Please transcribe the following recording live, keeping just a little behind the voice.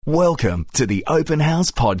Welcome to the Open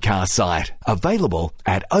House podcast site, available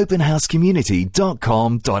at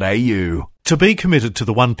openhousecommunity.com.au. To be committed to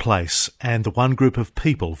the one place and the one group of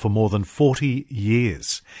people for more than 40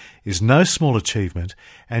 years is no small achievement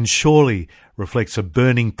and surely reflects a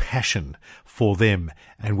burning passion for them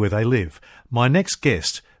and where they live. My next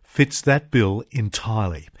guest fits that bill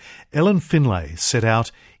entirely. Ellen Findlay set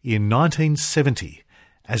out in 1970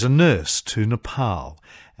 as a nurse to Nepal,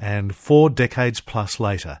 and 4 decades plus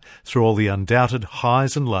later, through all the undoubted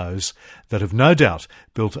highs and lows that have no doubt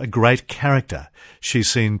built a great character, she's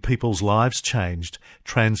seen people's lives changed,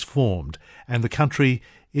 transformed, and the country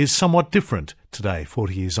is somewhat different today,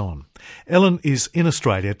 40 years on. Ellen is in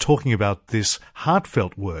Australia talking about this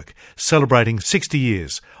heartfelt work, celebrating 60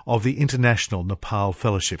 years of the International Nepal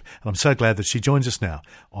Fellowship. And I'm so glad that she joins us now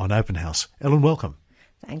on Open House. Ellen, welcome.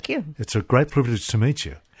 Thank you. It's a great privilege to meet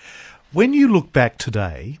you. When you look back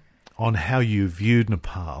today on how you viewed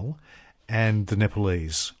Nepal and the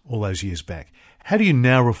Nepalese all those years back, how do you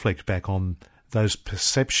now reflect back on those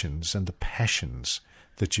perceptions and the passions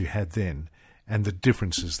that you had then and the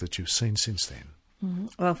differences that you've seen since then?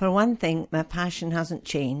 Well, for one thing, my passion hasn't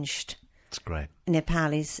changed. That's great.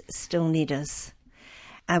 Nepalis still need us.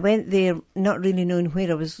 I went there not really knowing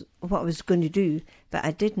what I was going to do, but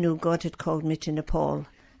I did know God had called me to Nepal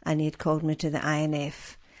and he had called me to the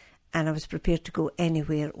INF. And I was prepared to go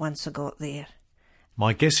anywhere once I got there.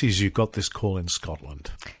 My guess is you got this call in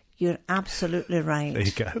Scotland. You're absolutely right. There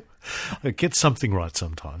you go. I get something right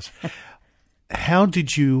sometimes. How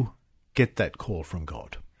did you get that call from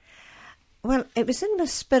God? Well, it was in my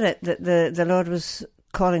spirit that the Lord was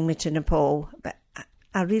calling me to Nepal, but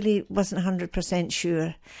I really wasn't 100%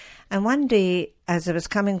 sure. And one day, as I was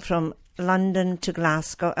coming from London to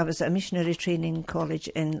Glasgow, I was at a missionary training college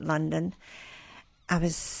in London, I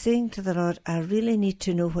was saying to the Lord, I really need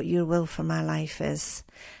to know what your will for my life is.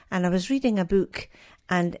 And I was reading a book,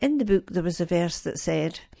 and in the book there was a verse that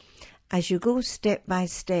said, as you go step by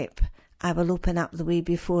step, I will open up the way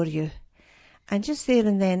before you. And just there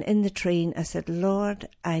and then in the train, I said, Lord,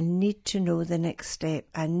 I need to know the next step.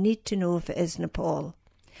 I need to know if it is Nepal.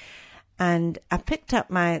 And I picked up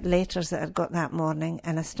my letters that I'd got that morning,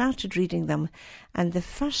 and I started reading them. And the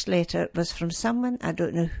first letter was from someone, I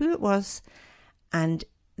don't know who it was, and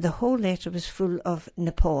the whole letter was full of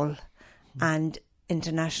Nepal and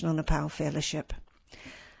International Nepal Fellowship.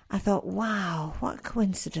 I thought, wow, what a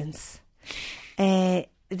coincidence. The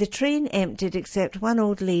train emptied except one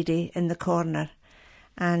old lady in the corner.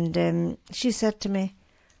 And she said to me,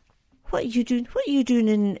 what are you doing? What are you doing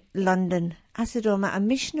in London? I said, I'm at a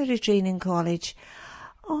missionary training college.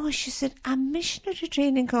 Oh, she said, a missionary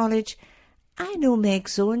training college? I know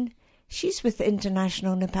Meg's own. She's with the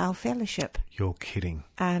International Nepal Fellowship. You're kidding.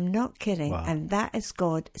 I'm not kidding. Wow. And that is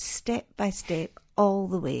God, step by step, all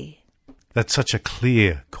the way. That's such a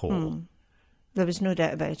clear call. There was no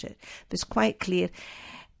doubt about it. It was quite clear.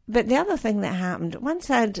 But the other thing that happened, once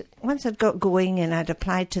I'd got going and I'd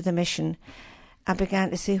applied to the mission, I began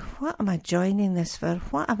to say, what am I joining this for?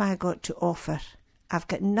 What have I got to offer? I've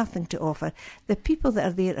got nothing to offer. The people that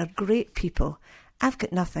are there are great people. I've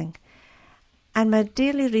got nothing. And my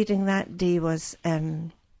daily reading that day was,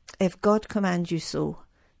 if God commands you so,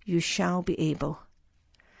 you shall be able.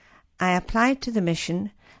 I applied to the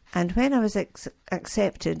mission, and when I was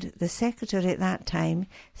accepted, the secretary at that time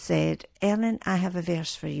said, Ellen, I have a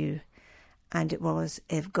verse for you. And it was,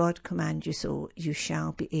 if God command you so, you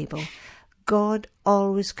shall be able. God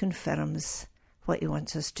always confirms what he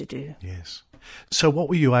wants us to do. Yes. So what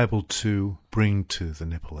were you able to bring to the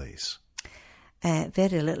Nepalese?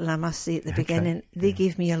 Very little, I must say, at the beginning. They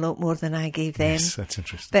gave me a lot more than I gave them. Yes, that's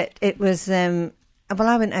interesting. But it was, I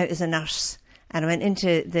went out as a nurse, and I went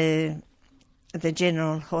into the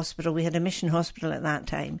general hospital. We had a mission hospital at that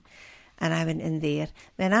time, and I went in there.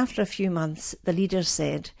 Then after a few months, the leaders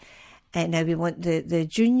said, now we want the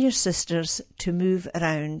junior sisters to move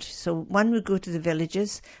around. So one would go to the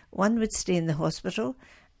villages, one would stay in the hospital,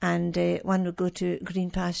 and one would go to Green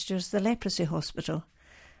Pastures, the leprosy hospital.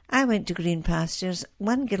 I went to Green Pastures,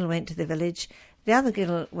 one girl went to the village, the other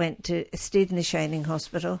girl stayed in the Shining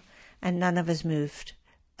Hospital, and none of us moved.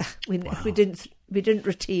 We didn't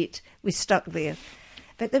rotate, we stuck there.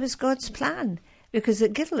 But there was God's plan, because the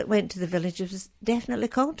girl that went to the village was definitely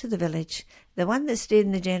called to the village. The one that stayed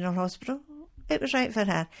in the general hospital, it was right for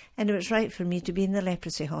her, and it was right for me to be in the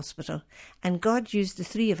leprosy hospital. And God used the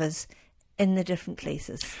three of us in the different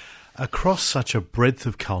places. Across such a breadth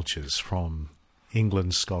of cultures, from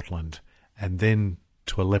England, Scotland, and then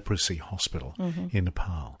to a leprosy hospital in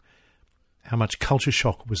Nepal, how much culture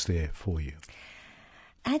shock was there for you?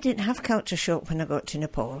 I didn't have culture shock when I got to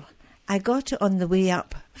Nepal. I got it on the way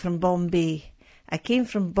up from Bombay. I came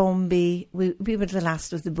from Bombay. We were the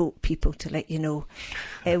last of the boat people, to let you know.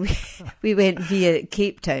 We went via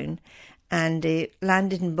Cape Town and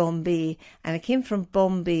landed in Bombay. And I came from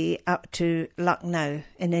Bombay up to Lucknow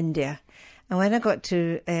in India. And when I got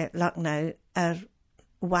to Lucknow, our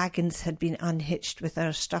wagons had been unhitched with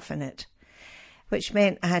our stuff in it, which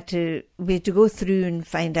meant we had to go through and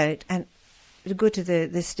find out and to go to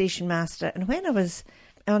the station master. And when I was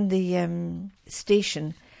on the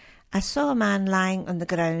station, I saw a man lying on the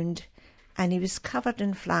ground and he was covered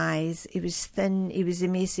in flies. He was thin, he was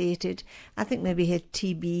emaciated. I think maybe he had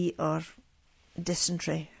TB or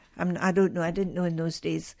dysentery. I don't know, I didn't know in those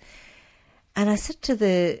days. And I said to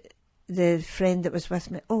the friend that was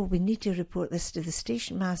with me, oh, we need to report this to the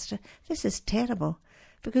station master. This is terrible.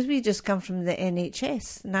 Because we just come from the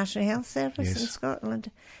NHS, National Health Service in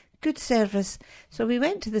Scotland. Good service. So we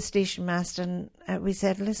went to the station master and we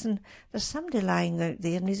said, listen, there's somebody lying out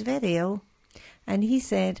there and he's very ill. And he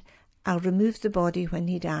said, I'll remove the body when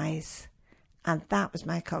he dies. And that was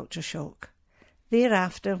my culture shock.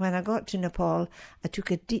 Thereafter, when I got to Nepal, I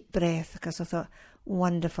took a deep breath because I thought,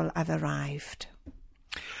 wonderful, I've arrived.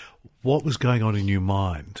 What was going on in your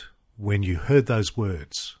mind when you heard those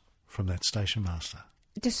words from that station master?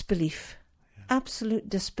 Disbelief. Absolute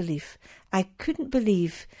disbelief. I couldn't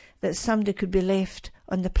believe that somebody could be left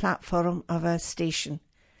on the platform of a station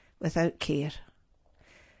without care.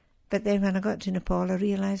 But then when I got to Nepal, I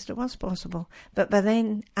realised it was possible. But by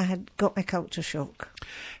then, I had got my culture shock.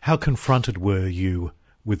 How confronted were you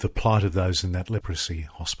with the plight of those in that leprosy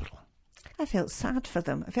hospital? I felt sad for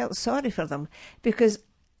them. I felt sorry for them because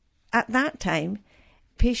at that time,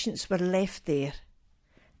 patients were left there.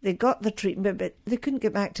 They got the treatment, but they couldn't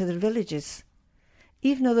get back to their villages.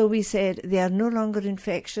 Even though we said they are no longer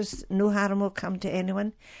infectious, no harm will come to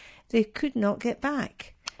anyone, they could not get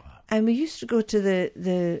back. Wow. And we used to go to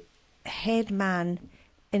the head man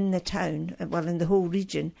in the town, well, in the whole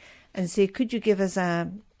region, and say, could you give us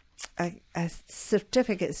a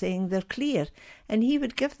certificate saying they're clear? And he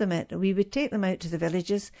would give them it. We would take them out to the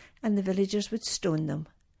villages, and the villagers would stone them.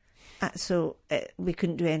 So we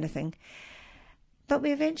couldn't do anything. But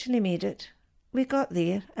we eventually made it. We got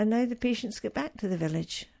there, and now the patients get back to the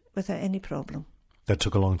village without any problem. That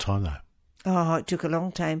took a long time, though. Oh, it took a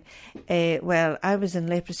long time. Well, I was in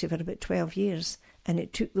leprosy for about 12 years, and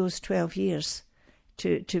it took those 12 years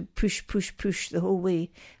to push the whole way.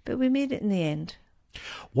 But we made it in the end.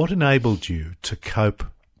 What enabled you to cope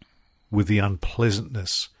with the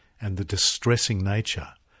unpleasantness and the distressing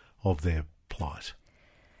nature of their plight?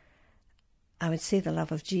 I would say the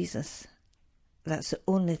love of Jesus. That's the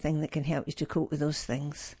only thing that can help you to cope with those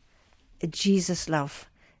things. Jesus' love,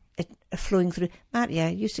 flowing through. Maria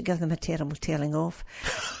used to give them a terrible telling off,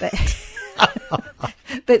 but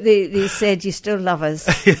they said, you still love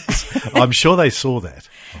us. Yes, I'm sure they saw that.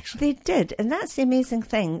 Actually. They did, and that's the amazing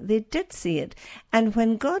thing. They did see it. And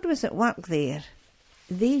when God was at work there,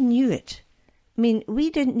 they knew it. I mean, we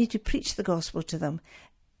didn't need to preach the gospel to them.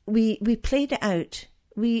 We played it out.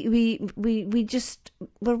 We just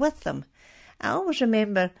were with them. I always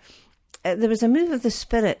remember there was a move of the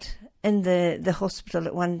Spirit in the hospital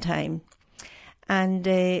at one time. And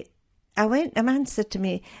a man said to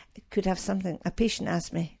me, could I have something? A patient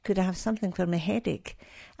asked me, could I have something for my headache?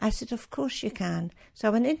 I said, of course you can. So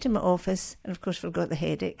I went into my office and, of course, forgot the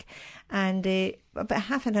headache. And about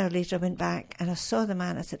half an hour later, I went back and I saw the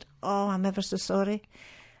man. I said, oh, I'm ever so sorry.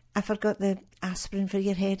 I forgot the aspirin for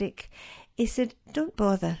your headache. He said, don't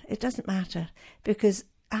bother. It doesn't matter because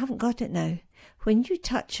I haven't got it now. When you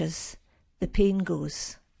touch us, the pain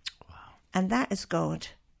goes. Wow. And that is God.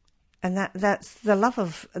 And that's the love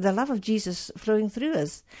of Jesus flowing through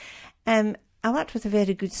us. I worked with a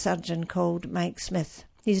very good surgeon called Mike Smith.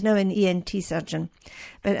 He's now an ENT surgeon.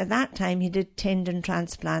 But at that time, he did tendon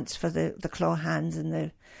transplants for the claw hands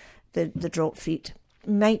and the drop feet.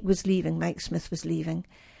 Mike Smith was leaving.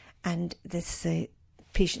 And this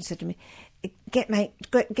patient said to me, get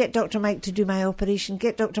Dr. Mike to do my operation.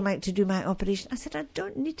 Get Dr. Mike to do my operation. I said, I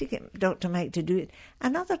don't need to get Dr. Mike to do it.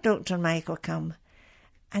 Another Dr. Mike will come.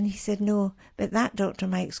 And he said, no, but that Dr.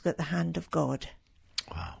 Mike's got the hand of God.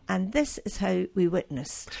 Wow. And this is how we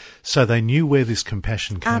witnessed. So they knew where this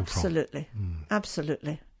compassion came Absolutely. from.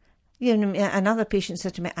 Absolutely. You know, another patient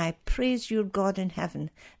said to me, I praise your God in heaven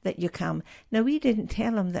that you come. Now, we didn't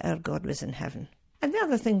tell him that our God was in heaven. And the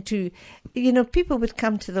other thing too, you know, people would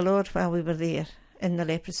come to the Lord while we were there. in the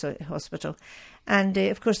leprosy hospital. And,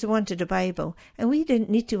 of course, they wanted a Bible. And we didn't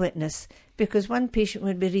need to witness, because one patient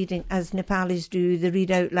would be reading, as Nepalis do, they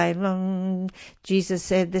read out loud, Jesus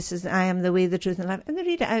said, I am the way, the truth, and life. And they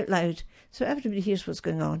read it out loud, so everybody hears what's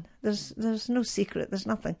going on. There's no secret. There's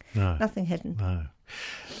nothing. No. Nothing hidden. No.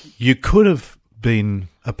 You could have been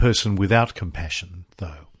a person without compassion,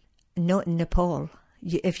 though. Not in Nepal.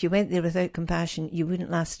 If you went there without compassion, you wouldn't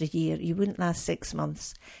last a year. You wouldn't last 6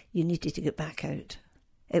 months. You needed to get back out.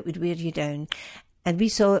 It would wear you down. And we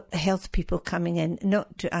saw health people coming in,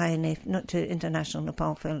 not to INF, not to International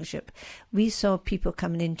Nepal Fellowship. We saw people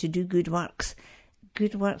coming in to do good works.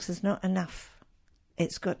 Good works is not enough.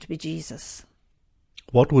 It's got to be Jesus.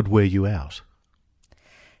 What would wear you out?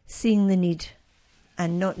 Seeing the need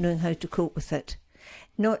and not knowing how to cope with it.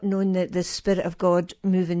 Not knowing that the Spirit of God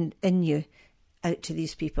moving in you out to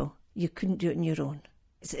these people. You couldn't do it on your own.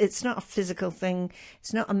 It's not a physical thing.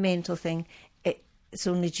 It's not a mental thing. It's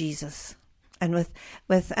only Jesus. And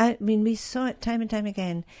we saw it time and time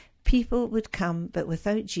again. People would come, but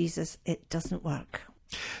without Jesus, it doesn't work.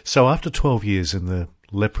 So after 12 years in the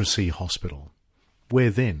leprosy hospital, where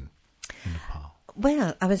then in Nepal?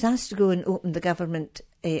 Well, I was asked to go and open the government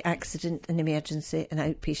accident and emergency and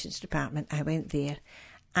outpatients department. I went there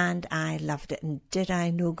and I loved it. And did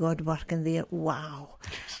I know God working there? Wow.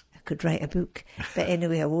 I could write a book, but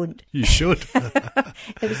anyway, I won't. You should.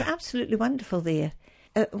 It was absolutely wonderful there.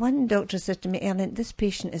 One doctor said to me, Ellen, this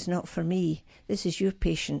patient is not for me. This is your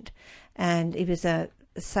patient. And he was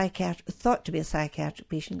thought to be a psychiatric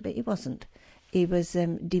patient, but he wasn't. He was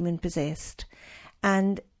demon-possessed.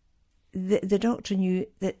 And the doctor knew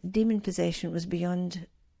that demon possession was beyond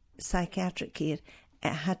psychiatric care. It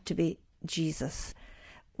had to be Jesus.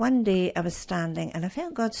 One day I was standing and I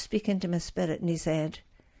felt God speak into my spirit, and he said,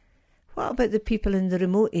 what about the people in the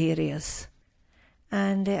remote areas?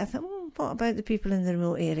 And I thought, what about the people in the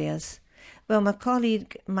remote areas? Well, my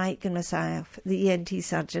colleague Mike and myself, the ENT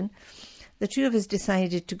surgeon, the two of us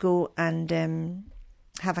decided to go and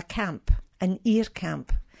have a camp, an ear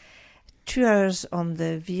camp. 2 hours on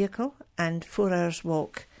the vehicle and 4 hours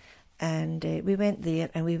walk. And we went there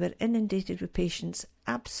and we were inundated with patients,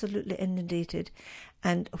 absolutely inundated.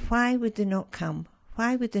 And why would they not come?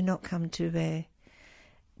 Why would they not come to the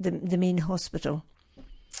main hospital?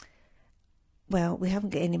 Well, we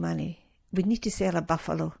haven't got any money. We need to sell a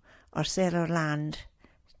buffalo or sell our land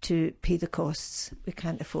to pay the costs. We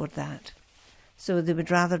can't afford that. So they would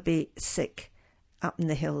rather be sick up in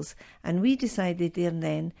the hills. And we decided there and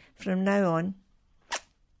then, from now on,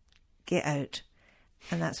 get out.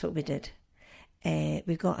 And that's what we did.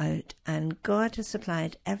 We got out, and God has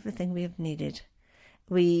supplied everything we have needed.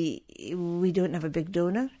 We don't have a big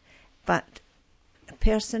donor, but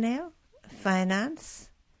personnel, finance,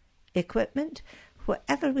 equipment,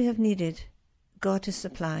 whatever we have needed, God has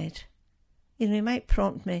supplied. You know, he might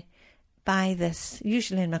prompt me, buy this.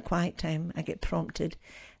 Usually in my quiet time, I get prompted,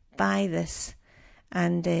 buy this.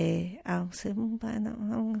 And I'll say, buy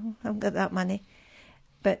that. I haven't got that money.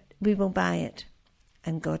 But we will buy it,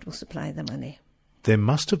 and God will supply the money. There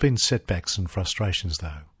must have been setbacks and frustrations,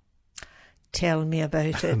 though. Tell me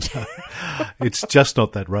about it. No, it's just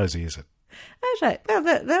not that rosy, is it? That's right. Well,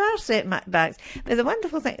 there are setbacks. But the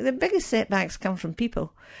wonderful thing, the biggest setbacks come from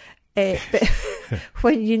people. But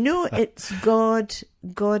when you know it's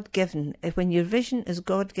God-given, when your vision is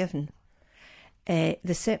God-given,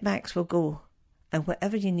 the setbacks will go, and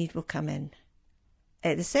whatever you need will come in.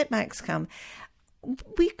 The setbacks come.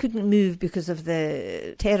 We couldn't move because of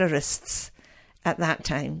the terrorists at that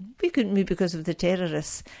time. We couldn't move because of the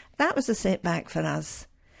terrorists. That was a setback for us.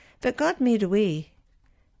 But God made a way.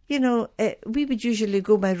 You know, we would usually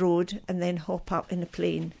go by road and then hop up in a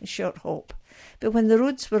plane, a short hop. But when the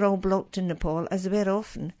roads were all blocked in Nepal, as they were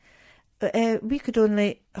often, we could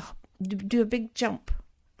only do a big jump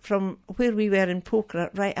from where we were in Pokhara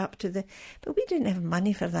right up to the... But we didn't have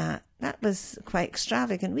money for that. That was quite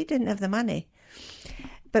extravagant. We didn't have the money.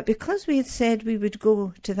 But because we had said we would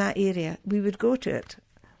go to that area, we would go to it.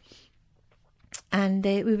 And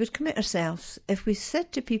we would commit ourselves. If we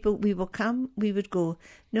said to people, we will come, we would go,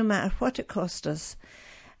 no matter what it cost us.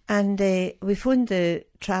 And we phoned the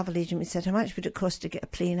travel agent. We said, how much would it cost to get a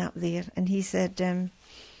plane up there? And he said,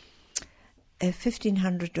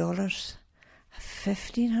 $1,500.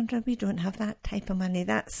 $1,500? We don't have that type of money.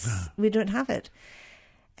 We don't have it.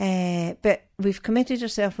 But we've committed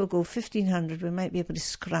ourselves, we'll go $1,500. We might be able to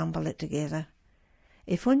scramble it together.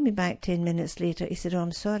 He phoned me back 10 minutes later. He said, oh,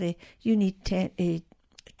 I'm sorry, you need 2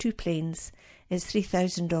 planes. It's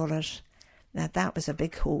 $3,000. Now, that was a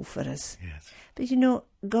big hole for us. Yes. But, you know,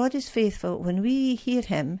 God is faithful. When we hear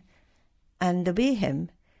him and obey him,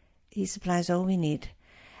 he supplies all we need.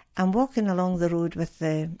 I'm walking along the road with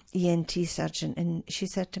the ENT surgeon, and she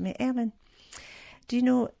said to me, Ellen, do you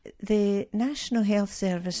know the National Health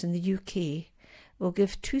Service in the UK will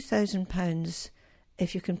give £2,000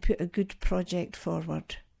 if you can put a good project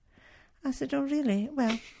forward? I said, oh, really?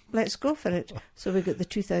 Well, let's go for it. So we got the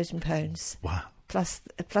 £2,000. Wow.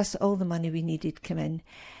 Plus all the money we needed come in.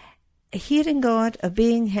 Hearing God,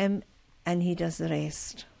 obeying him, and he does the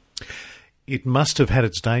rest. It must have had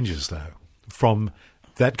its dangers, though, from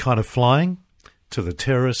that kind of flying to the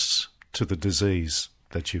terrorists to the disease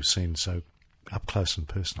that you've seen so up close and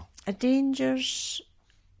personal. Dangers,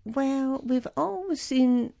 well, we've always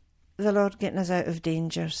seen the Lord getting us out of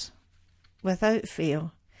dangers, without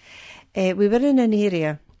fail. We were in an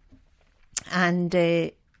area, and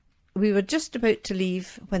we were just about to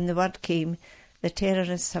leave when the word came, the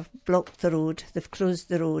terrorists have blocked the road, they've closed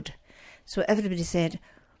the road. So everybody said,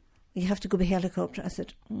 you have to go by helicopter. I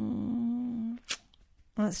said,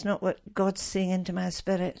 that's not what God's saying into my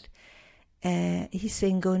spirit. He's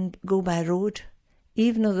saying go by road,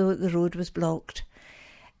 even though the road was blocked.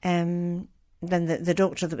 Then the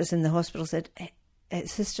doctor that was in the hospital said,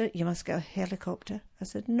 sister, you must get a helicopter. I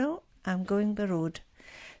said, no, I'm going by road.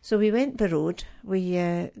 So we went by road.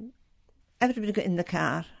 Everybody got in the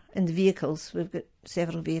car, in the vehicles. We've got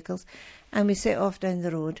several vehicles. And we set off down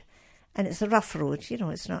the road. And it's a rough road,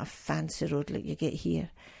 it's not a fancy road like you get here.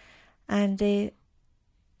 And a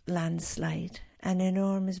landslide, an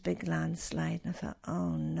enormous big landslide. And I thought,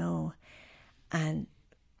 oh no. And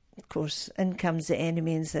of course, in comes the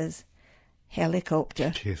enemy and says,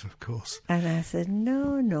 helicopter. Yes, of course. And I said,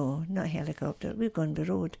 no, not helicopter. We're going by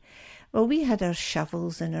road. Well, we had our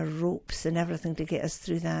shovels and our ropes and everything to get us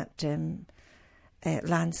through that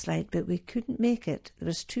landslide, but we couldn't make it. There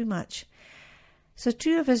was too much. So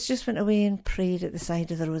two of us just went away and prayed at the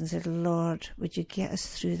side of the road and said, Lord, would you get us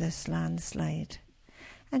through this landslide?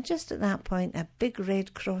 And just at that point, a big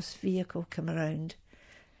Red Cross vehicle came around,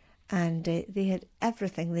 and they had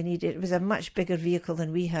everything they needed. It was a much bigger vehicle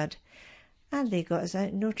than we had. And they got us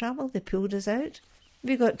out, no trouble. They pulled us out.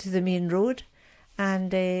 We got to the main road,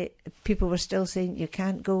 and people were still saying, you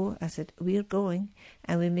can't go. I said, we're going.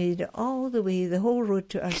 And we made it all the way, the whole road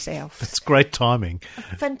to ourselves. That's great timing.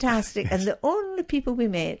 Fantastic. Yes. And the only people we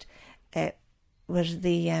met was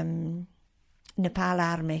the Nepal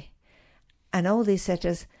army. And all they said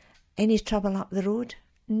is, any trouble up the road?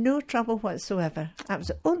 No trouble whatsoever. That was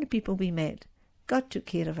the only people we met. God took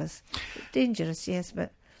care of us. Dangerous, yes,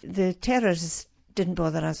 but the terrorists didn't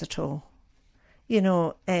bother us at all.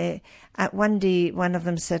 At one day, one of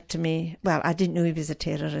them said to me, well, I didn't know he was a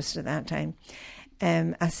terrorist at that time.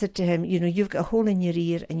 I said to him, you've got a hole in your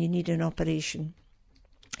ear and you need an operation.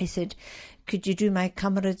 He said, could you do my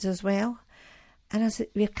comrades as well? And I said,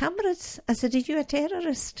 your comrades? I said, are you a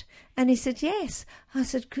terrorist? And he said, yes. I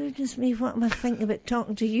said, goodness me, what am I thinking about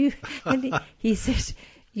talking to you? And he said,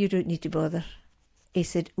 you don't need to bother. He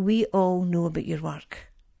said, we all know about your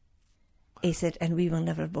work. He said, and we will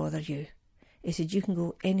never bother you. He said, you can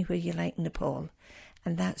go anywhere you like in Nepal.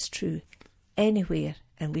 And that's true. Anywhere.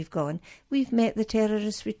 And we've gone. We've met the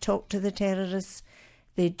terrorists. We talked to the terrorists.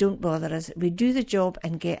 They don't bother us. We do the job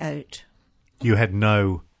and get out. You had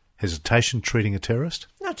no hesitation treating a terrorist?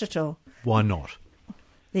 Not at all. Why not?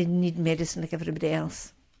 They need medicine like everybody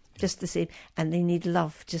else. Just the same. And they need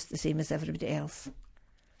love just the same as everybody else.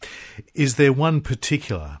 Is there one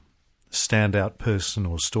particular standout person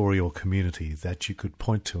or story or community that you could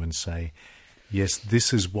point to and say, yes,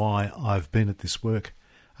 this is why I've been at this work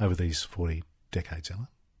over these 40 decades, Ellen?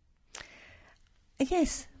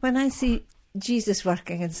 Yes, when I see Jesus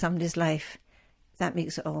working in somebody's life, that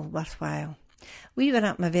makes it all worthwhile. We were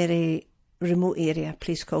up in a very remote area, a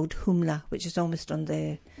place called Humla, which is almost on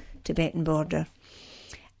the Tibetan border.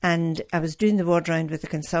 And I was doing the ward round with the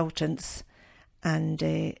consultants,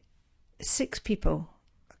 and 6 people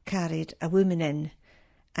carried a woman in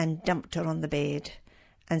and dumped her on the bed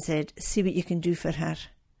and said, see what you can do for her.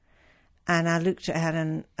 And I looked at her,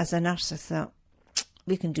 and as a nurse I thought,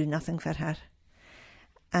 we can do nothing for her.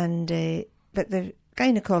 And but the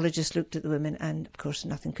gynaecologist looked at the woman, and of course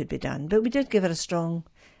nothing could be done. But we did give her a strong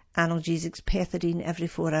analgesics, pethidine, every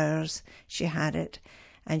 4 hours. She had it,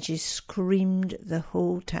 and she screamed the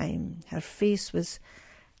whole time. Her face was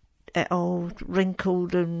all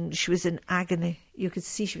wrinkled, and she was in agony. You could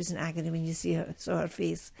see she was in agony when you saw her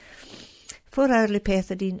face. 4-hourly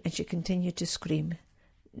pethidine, and she continued to scream.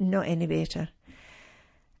 Not any better.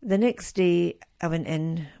 The next day, I went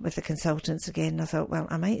in with the consultants again, and I thought, well,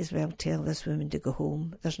 I might as well tell this woman to go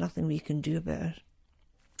home. There's nothing we can do about her.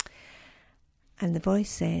 And the voice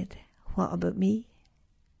said, what about me?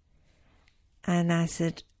 And I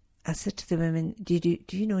said, I said to the woman, do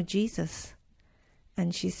you know Jesus?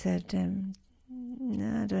 And she said,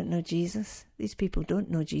 no, I don't know Jesus. These people don't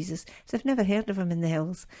know Jesus. So I've never heard of him in the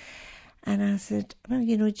hills. And I said, well,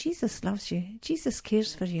 you know, Jesus loves you. Jesus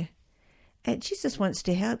cares for you. Jesus wants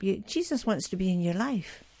to help you. Jesus wants to be in your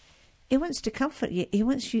life. He wants to comfort you. He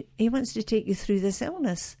wants to take you through this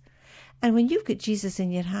illness. And when you've got Jesus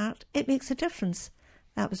in your heart, it makes a difference.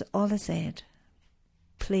 That was all I said.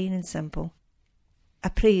 Plain and simple. I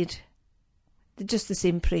prayed just the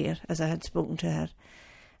same prayer as I had spoken to her.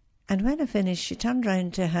 And when I finished, she turned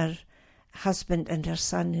round to her husband and her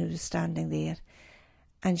son who was standing there,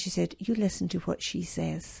 and she said, you listen to what she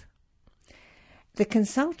says. The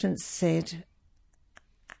consultant said,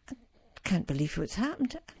 I can't believe what's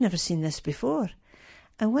happened. I've never seen this before.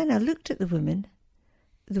 And when I looked at the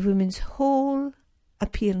woman's whole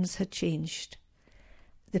appearance had changed.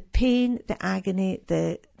 The pain, the agony,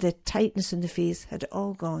 the tightness in the face had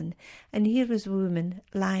all gone. And here was a woman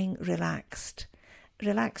lying relaxed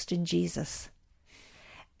in Jesus.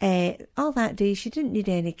 All that day she didn't need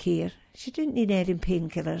any care. She didn't need any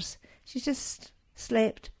painkillers. She just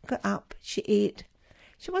slept, got up, she ate.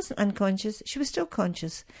 She wasn't unconscious. She was still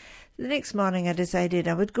conscious. The next morning I decided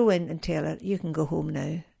I would go in and tell her, you can go home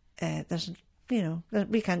now.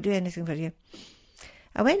 We can't do anything for you.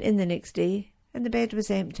 I went in the next day and the bed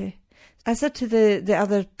was empty. I said to the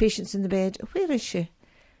other patients in the bed, where is she?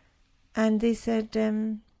 And they said,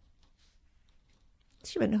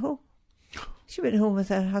 she went home. She went home with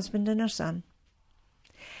her husband and her son.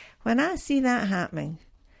 When I see that happening,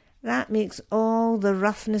 that makes all the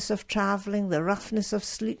roughness of travelling, the roughness of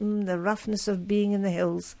sleeping, the roughness of being in the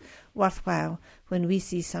hills worthwhile when we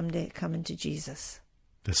see somebody coming to Jesus.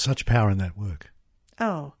 There's such power in that work.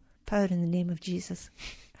 Oh, power in the name of Jesus.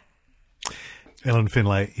 Ellen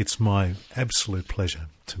Findlay, it's my absolute pleasure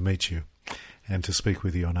to meet you and to speak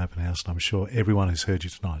with you on Open House. And I'm sure everyone who's heard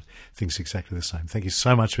you tonight thinks exactly the same. Thank you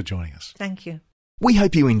so much for joining us. Thank you. We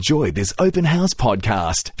hope you enjoyed this Open House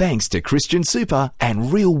podcast, thanks to Christian Super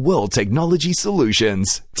and Real World Technology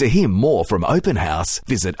Solutions. To hear more from Open House,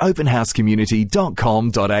 visit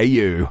openhousecommunity.com.au.